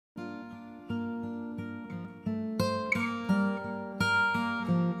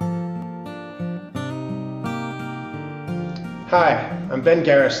Hi, I'm Ben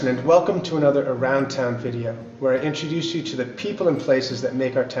Garrison, and welcome to another Around Town video, where I introduce you to the people and places that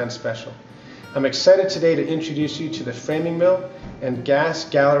make our town special. I'm excited today to introduce you to the Framing Mill and Gas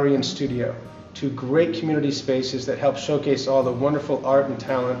Gallery and Studio, two great community spaces that help showcase all the wonderful art and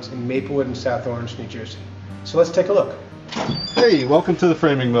talent in Maplewood and South Orange, New Jersey. So let's take a look. Hey, welcome to the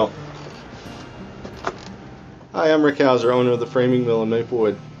Framing Mill. Hi, I'm Rick Hauser, owner of the Framing Mill in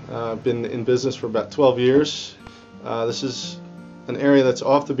Maplewood. I've been in business for about 12 years. This is an area that's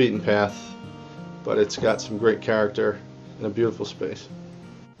off the beaten path, but it's got some great character and a beautiful space.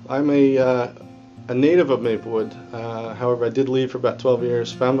 I'm a native of Maplewood. However, I did leave for about 12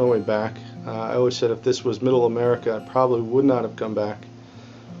 years, found my way back. I always said if this was middle America, I probably would not have come back.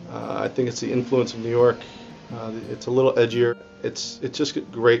 I think it's the influence of New York. It's a little edgier. It's just a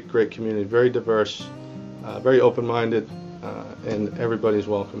great community, very diverse, very open-minded, and everybody's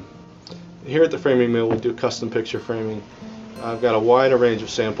welcome. Here at the Framing Mill, we do custom picture framing. I've got a wide range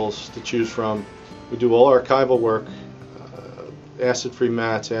of samples to choose from. We do all archival work, acid-free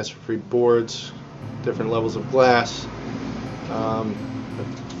mats, acid-free boards, different levels of glass,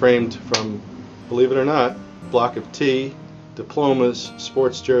 framed from, believe it or not, block of tea, diplomas,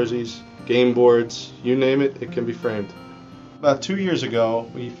 sports jerseys, game boards, you name it, it can be framed. About 2 years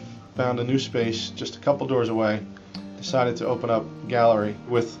ago, we found a new space just a couple doors away, decided to open up a gallery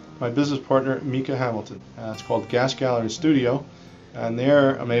with my business partner, Mika Hamilton. It's called Gas Gallery and Studio, and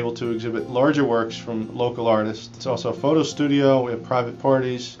there I'm able to exhibit larger works from local artists. It's also a photo studio, we have private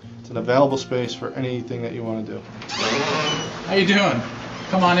parties. It's an available space for anything that you want to do. How you doing?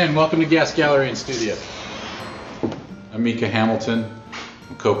 Come on in, welcome to Gas Gallery and Studio. I'm Mika Hamilton,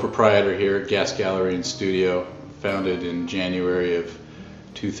 I'm co-proprietor here at Gas Gallery and Studio, founded in January of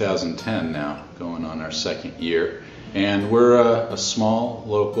 2010 now, going on our second year. And we're a small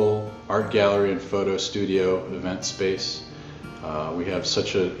local art gallery and photo studio event space. We have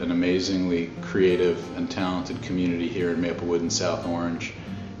such an amazingly creative and talented community here in Maplewood and South Orange,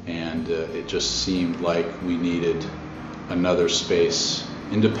 and it just seemed like we needed another space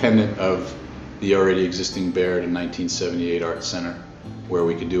independent of the already existing Baird in 1978 Art Center, where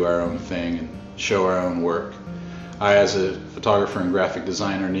we could do our own thing and show our own work. I, as a photographer and graphic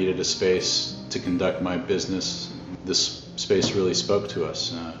designer, needed a space to conduct my business. This space really spoke to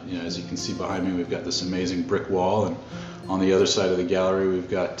us. As you can see behind me, we've got this amazing brick wall, and on the other side of the gallery we've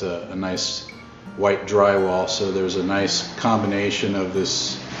got a nice white drywall, so there's a nice combination of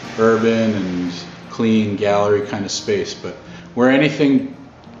this urban and clean gallery kind of space, but we're anything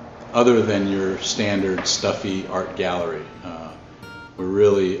other than your standard stuffy art gallery. We're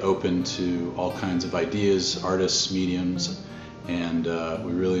really open to all kinds of ideas, artists, mediums, and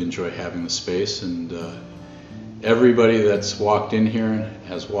we really enjoy having the space, and everybody that's walked in here and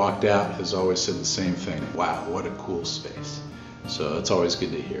has walked out has always said the same thing. Wow, what a cool space. So it's always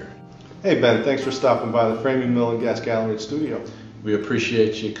good to hear. Hey Ben, thanks for stopping by the Framing Mill and Gas Gallery and Studio. We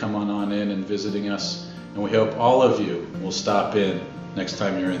appreciate you coming on in and visiting us, and we hope all of you will stop in next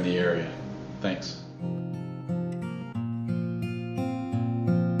time you're in the area. Thanks.